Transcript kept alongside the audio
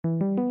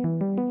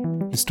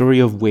The story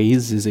of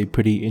Waze is a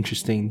pretty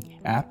interesting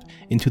app.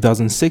 In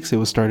 2006, it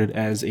was started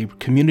as a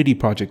community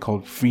project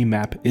called Free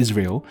Map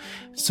Israel.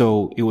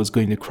 So it was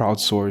going to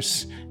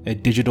crowdsource a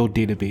digital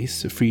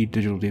database, a free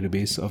digital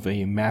database of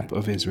a map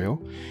of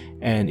Israel.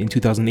 And in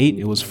 2008,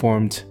 it was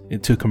formed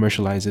to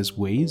commercialize as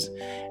Waze.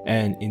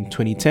 And in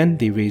 2010,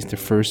 they raised the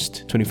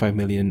first 25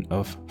 million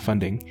of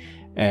funding.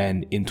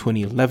 And in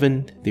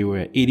 2011, they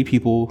were 80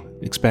 people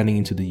expanding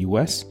into the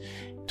US.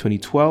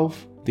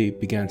 2012, they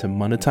began to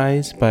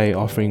monetize by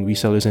offering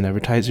resellers and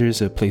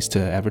advertisers a place to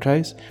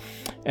advertise.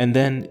 And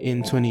then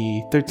in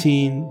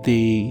 2013,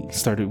 they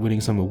started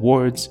winning some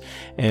awards.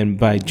 And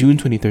by June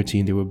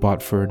 2013, they were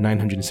bought for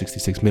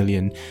 $966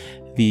 million.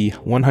 The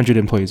 100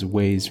 employees of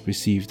Waze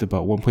received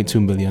about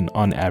 $1.2 million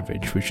on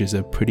average, which is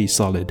a pretty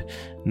solid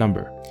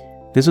number.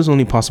 This was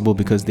only possible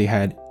because they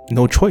had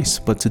no choice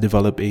but to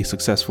develop a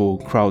successful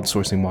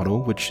crowdsourcing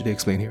model, which they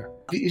explain here.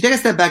 You take a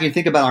step back and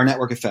think about our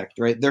network effect,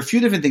 right? There are a few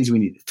different things we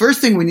needed. First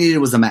thing we needed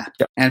was a map.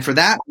 Yep. And for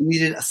that, we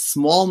needed a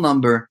small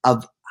number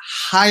of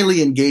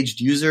highly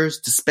engaged users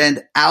to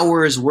spend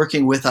hours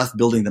working with us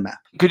building the map.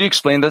 Could you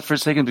explain that for a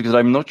second? Because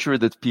I'm not sure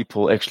that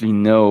people actually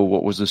know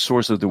what was the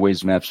source of the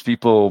Waze maps.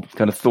 People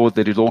kind of thought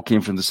that it all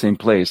came from the same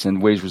place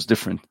and Waze was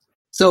different.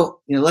 So,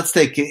 let's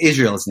take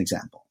Israel as an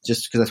example,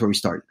 just because that's where we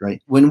started, right?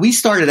 When we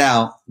started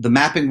out, the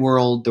mapping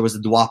world, there was a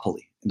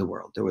duopoly in the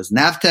world. There was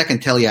Navteq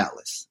and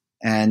TeleAtlas.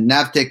 And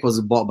Navteq was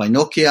bought by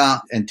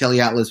Nokia and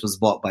TeleAtlas was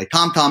bought by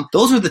TomTom.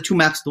 Those were the two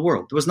maps of the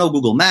world. There was no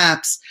Google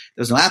Maps.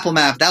 There was no Apple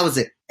Maps. That was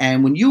it.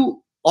 And when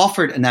you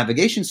offered a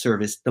navigation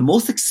service, the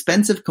most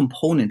expensive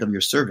component of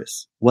your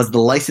service was the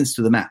license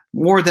to the map,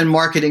 more than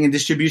marketing and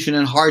distribution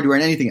and hardware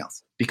and anything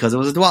else, because it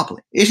was a duopoly.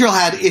 Israel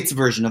had its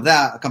version of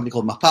that, a company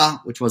called Mapa,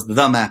 which was the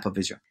map of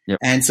Israel. Yep.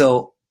 And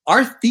so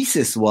our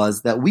thesis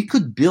was that we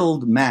could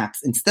build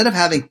maps instead of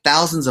having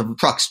thousands of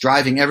trucks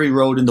driving every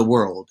road in the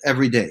world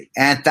every day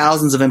and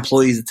thousands of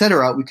employees,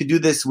 etc. We could do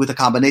this with a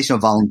combination of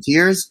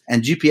volunteers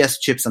and GPS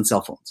chips on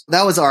cell phones.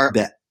 That was our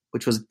bet,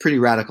 which was pretty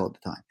radical at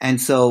the time.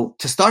 And so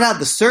to start out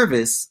the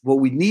service,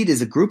 what we need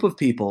is a group of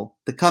people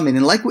to come in.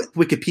 And like with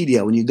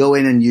Wikipedia, when you go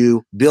in and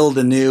you build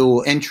a new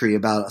entry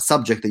about a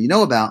subject that you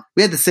know about,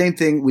 we had the same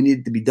thing we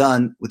needed to be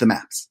done with the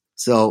maps.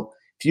 So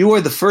if you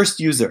were the first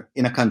user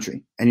in a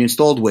country and you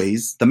installed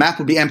Waze, the map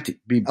would be empty,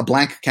 be a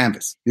blank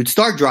canvas. You'd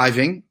start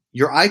driving,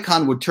 your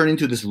icon would turn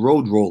into this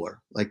road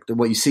roller, like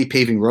what you see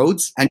paving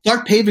roads, and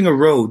start paving a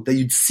road that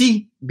you'd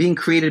see being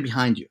created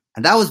behind you.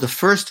 And that was the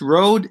first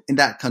road in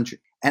that country.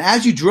 And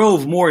as you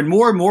drove, more and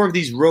more of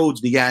these roads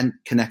began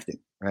connecting,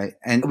 right?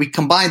 And we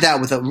combined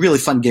that with a really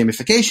fun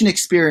gamification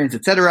experience,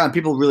 et cetera, and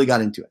people really got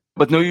into it.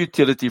 But no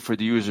utility for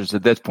the users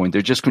at that point.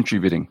 They're just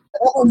contributing.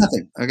 Oh,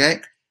 nothing,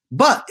 okay?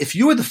 But if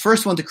you were the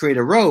first one to create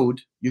a road,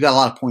 you got a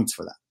lot of points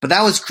for that. But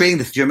that was creating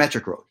the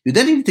geometric road. You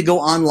then need to go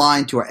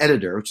online to our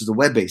editor, which is a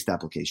web-based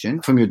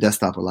application from your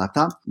desktop or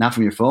laptop, not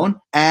from your phone.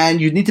 And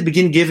you'd need to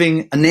begin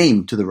giving a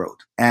name to the road.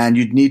 And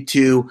you'd need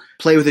to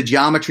play with the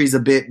geometries a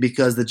bit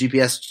because the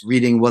GPS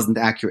reading wasn't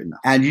accurate enough.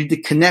 And you need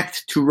to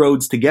connect two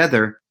roads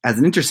together as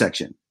an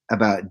intersection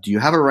about do you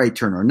have a right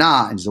turn or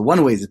not? And is it a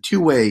one-way? Is it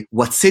two-way?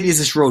 What city is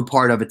this road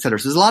part of, et cetera.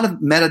 So there's a lot of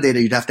metadata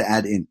you'd have to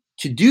add in.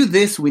 To do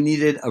this, we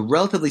needed a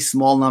relatively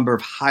small number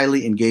of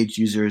highly engaged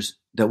users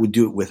that would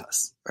do it with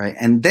us, right?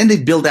 And then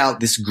they build out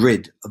this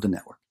grid of the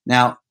network.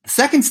 Now, the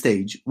second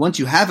stage, once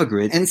you have a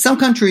grid, and in some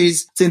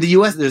countries, say in the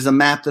US, there's a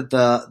map that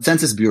the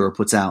Census Bureau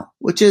puts out,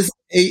 which is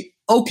a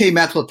okay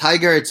map called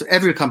Tiger.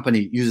 Every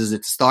company uses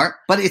it to start,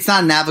 but it's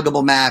not a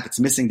navigable map.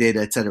 It's missing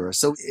data, et cetera.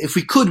 So if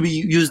we could, we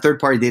use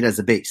third-party data as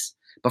a base.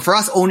 But for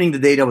us, owning the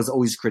data was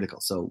always critical.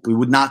 So we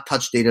would not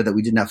touch data that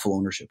we didn't have full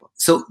ownership of.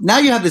 So now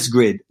you have this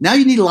grid. Now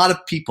you need a lot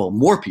of people,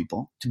 more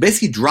people, to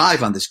basically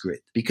drive on this grid.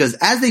 Because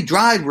as they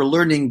drive, we're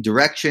learning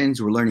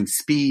directions, we're learning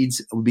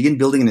speeds. We begin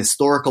building an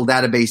historical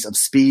database of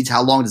speeds.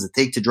 How long does it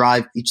take to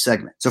drive each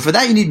segment? So for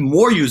that, you need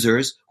more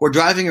users who are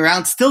driving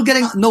around, still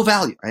getting no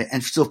value, right?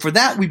 And so for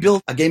that, we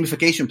built a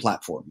gamification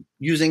platform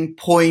using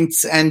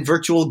points and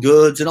virtual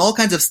goods and all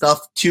kinds of stuff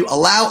to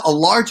allow a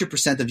larger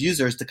percent of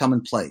users to come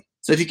and play.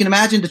 So if you can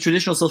imagine the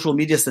traditional social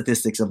media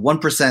statistics of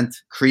 1%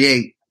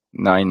 create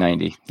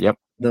 990. Yep.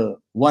 The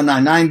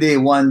 1990,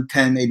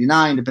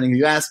 1089, depending who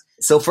you ask.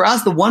 So for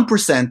us, the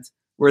 1%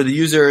 were the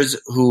users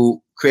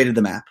who created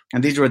the map.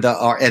 And these were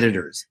our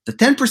editors. The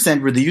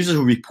 10% were the users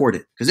who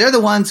reported because they're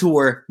the ones who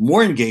were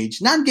more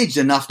engaged, not engaged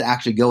enough to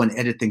actually go and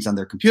edit things on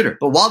their computer.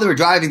 But while they were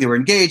driving, they were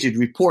engaged. They'd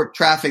report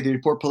traffic. They'd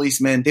report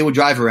policemen. They would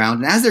drive around.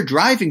 And as they're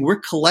driving, we're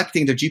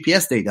collecting their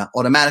GPS data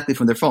automatically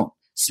from their phone.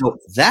 So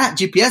that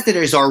GPS data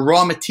is our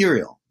raw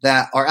material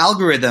that our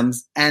algorithms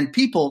and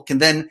people can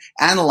then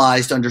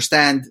analyze to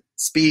understand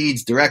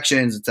speeds,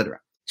 directions, etc.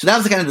 So that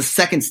was kind of the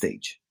second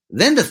stage.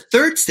 Then the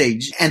third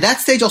stage, and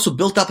that stage also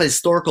built up a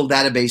historical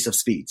database of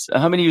speeds.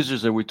 How many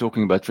users are we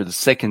talking about for the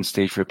second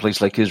stage for a place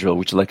like Israel,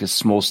 which is like a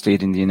small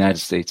state in the United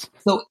States?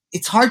 So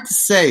it's hard to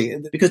say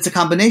because it's a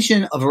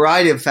combination of a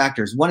variety of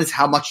factors. One is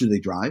how much do they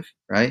drive,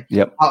 right?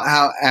 Yep.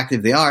 How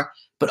active they are.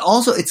 But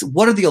also it's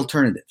what are the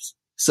alternatives?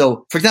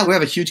 So, for example, we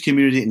have a huge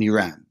community in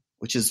Iran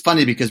which is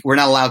funny because we're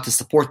not allowed to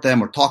support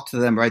them or talk to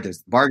them, right?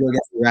 There's embargo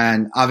against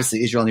Iran.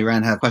 Obviously, Israel and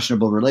Iran have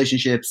questionable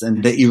relationships,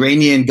 and the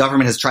Iranian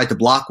government has tried to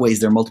block Waze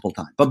there multiple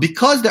times. But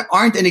because there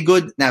aren't any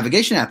good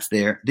navigation apps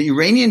there, the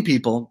Iranian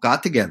people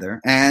got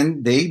together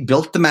and they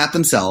built the map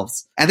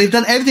themselves, and they've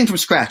done everything from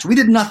scratch. We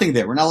did nothing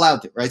there. We're not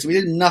allowed to, right? So we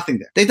did nothing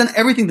there. They've done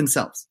everything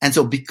themselves. And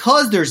so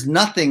because there's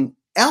nothing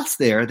else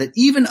there, that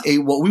even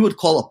what we would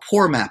call a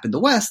poor map in the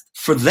West,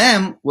 for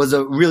them was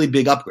a really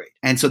big upgrade.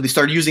 And so they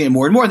started using it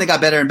more and more, and they got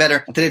better and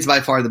better. And today it's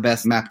by far the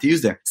best map to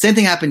use there. Same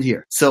thing happened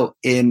here. So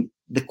in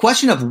the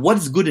question of what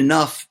is good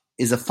enough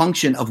is a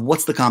function of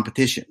what's the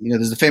competition.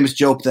 There's a famous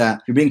joke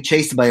that you're being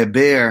chased by a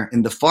bear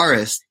in the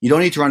forest. You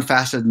don't need to run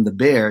faster than the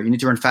bear. You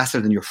need to run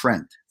faster than your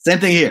friend. Same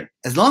thing here.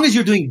 As long as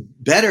you're doing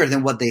better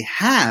than what they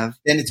have,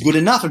 then it's good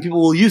enough and people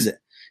will use it.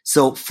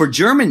 So for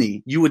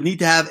Germany, you would need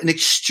to have an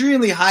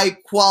extremely high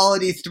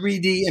quality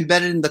 3D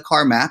embedded in the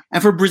car map.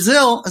 And for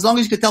Brazil, as long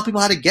as you could tell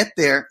people how to get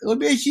there, it would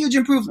be a huge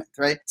improvement,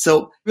 right?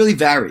 So really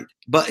varied.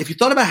 But if you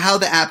thought about how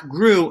the app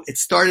grew, it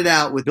started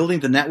out with building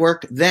the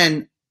network,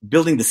 then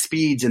building the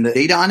speeds and the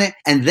data on it.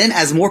 And then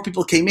as more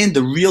people came in,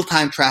 the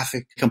real-time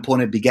traffic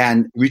component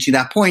began reaching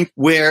that point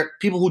where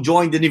people who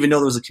joined didn't even know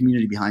there was a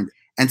community behind it.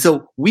 And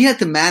so we had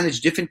to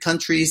manage different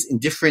countries in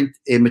different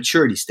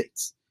maturity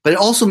states. But it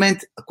also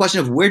meant a question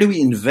of where do we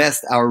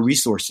invest our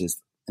resources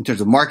in terms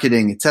of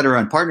marketing, et cetera,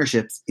 and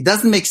partnerships. It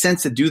doesn't make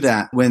sense to do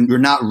that when you're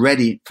not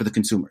ready for the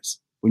consumers,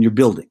 when you're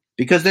building.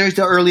 Because there's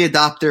the early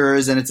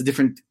adopters and it's a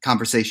different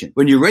conversation.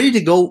 When you're ready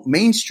to go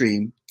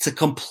mainstream, it's a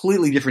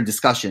completely different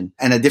discussion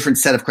and a different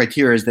set of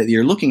criteria that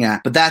you're looking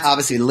at. But that's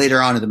obviously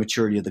later on in the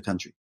maturity of the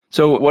country.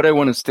 So what I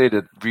want to state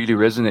that really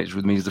resonates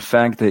with me is the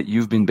fact that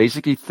you've been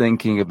basically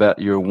thinking about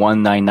your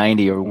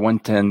 1990 or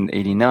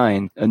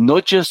 1089, and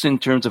not just in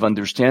terms of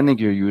understanding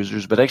your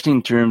users, but actually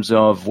in terms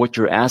of what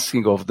you're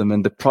asking of them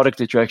and the product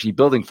that you're actually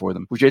building for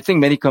them, which I think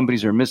many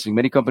companies are missing.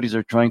 Many companies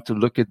are trying to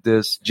look at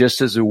this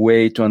just as a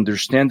way to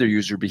understand their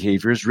user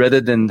behaviors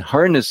rather than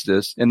harness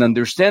this and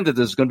understand that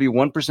there's going to be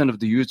 1% of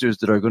the users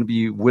that are going to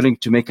be willing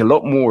to make a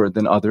lot more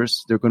than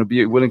others. They're going to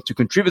be willing to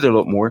contribute a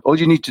lot more. All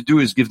you need to do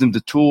is give them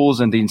the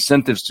tools and the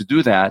incentives to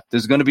do that.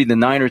 There's going to be the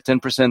 9 or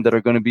 10% that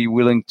are going to be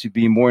willing to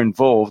be more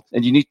involved,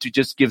 and you need to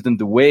just give them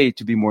the way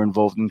to be more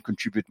involved and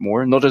contribute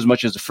more, not as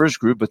much as the first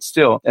group, but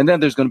still. And then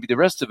there's going to be the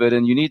rest of it,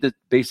 and you need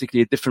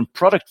basically a different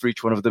product for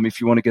each one of them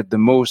if you want to get the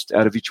most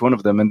out of each one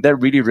of them, and that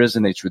really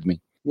resonates with me.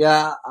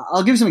 Yeah,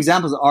 I'll give you some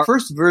examples. Our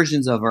first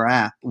versions of our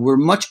app were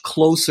much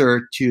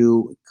closer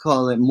to,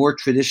 call it, more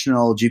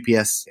traditional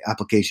GPS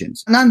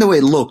applications. Not in the way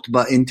it looked,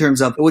 but in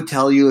terms of it would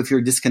tell you if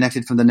you're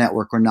disconnected from the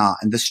network or not,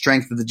 and the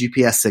strength of the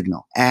GPS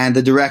signal, and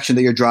the direction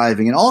that you're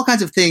driving, and all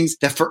kinds of things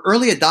that for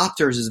early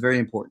adopters is very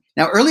important.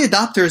 Now, early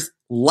adopters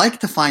like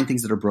to find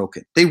things that are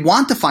broken. They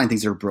want to find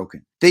things that are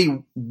broken. They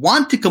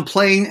want to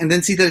complain and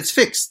then see that it's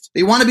fixed.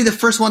 They want to be the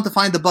first one to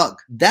find the bug.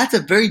 That's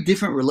a very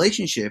different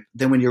relationship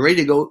than when you're ready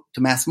to go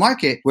to mass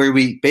market, where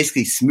we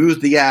basically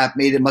smoothed the app,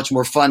 made it much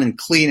more fun and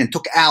clean, and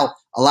took out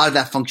a lot of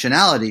that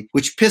functionality,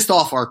 which pissed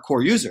off our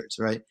core users,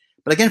 right?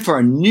 But again, for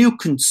a new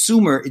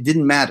consumer, it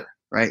didn't matter,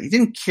 right? It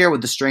didn't care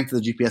what the strength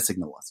of the GPS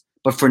signal was.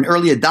 But for an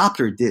early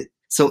adopter, it did.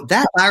 So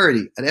that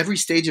clarity at every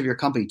stage of your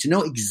company to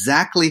know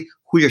exactly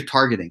who you're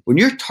targeting. When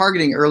you're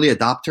targeting early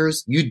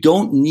adopters, you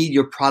don't need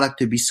your product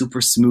to be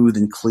super smooth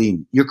and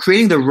clean. You're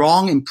creating the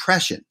wrong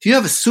impression. If you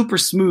have a super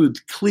smooth,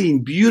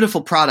 clean,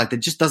 beautiful product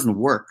that just doesn't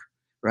work,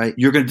 right,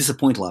 you're going to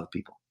disappoint a lot of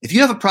people. If you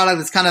have a product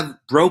that's kind of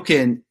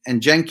broken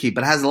and janky,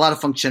 but has a lot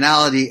of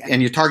functionality,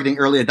 and you're targeting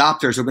early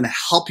adopters who are going to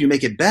help you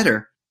make it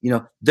better,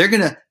 they're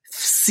going to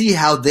see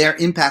how they're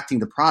impacting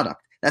the product.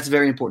 That's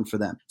very important for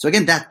them. So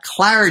again, that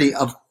clarity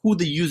of who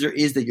the user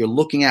is that you're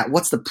looking at,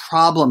 what's the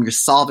problem you're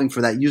solving for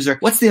that user,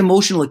 what's the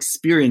emotional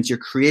experience you're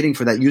creating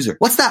for that user,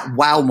 what's that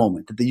wow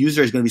moment that the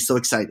user is going to be so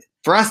excited.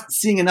 For us,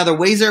 seeing another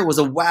Wazer was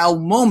a wow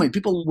moment.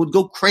 People would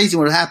go crazy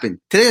when it happened.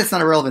 Today, that's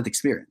not a relevant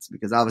experience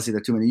because obviously there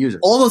are too many users.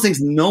 All those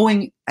things,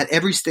 knowing at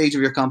every stage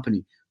of your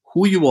company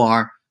who you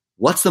are,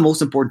 what's the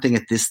most important thing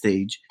at this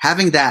stage,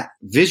 having that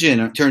vision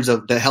in terms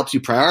of that helps you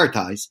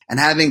prioritize, and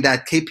having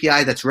that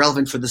KPI that's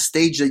relevant for the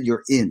stage that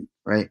you're in,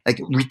 right? Like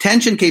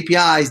retention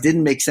KPIs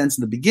didn't make sense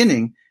in the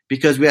beginning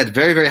because we had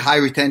very, very high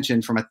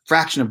retention from a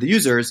fraction of the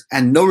users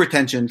and no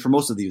retention for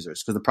most of the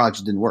users because the product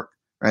just didn't work,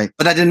 right?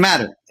 But that didn't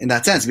matter in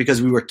that sense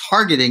because we were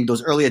targeting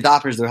those early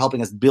adopters that were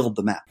helping us build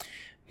the map.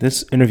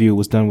 This interview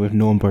was done with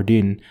Noam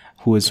Bardin,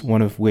 who is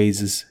one of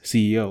Waze's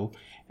CEO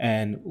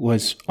and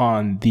was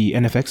on the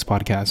NFX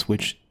podcast,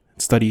 which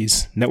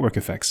studies network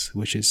effects,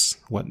 which is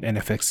what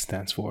NFX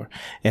stands for.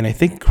 And I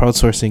think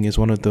crowdsourcing is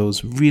one of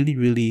those really,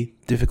 really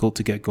difficult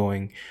to get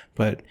going.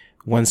 But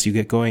once you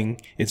get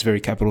going, it's very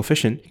capital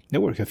efficient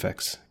network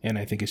effects. And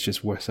I think it's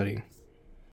just worth studying.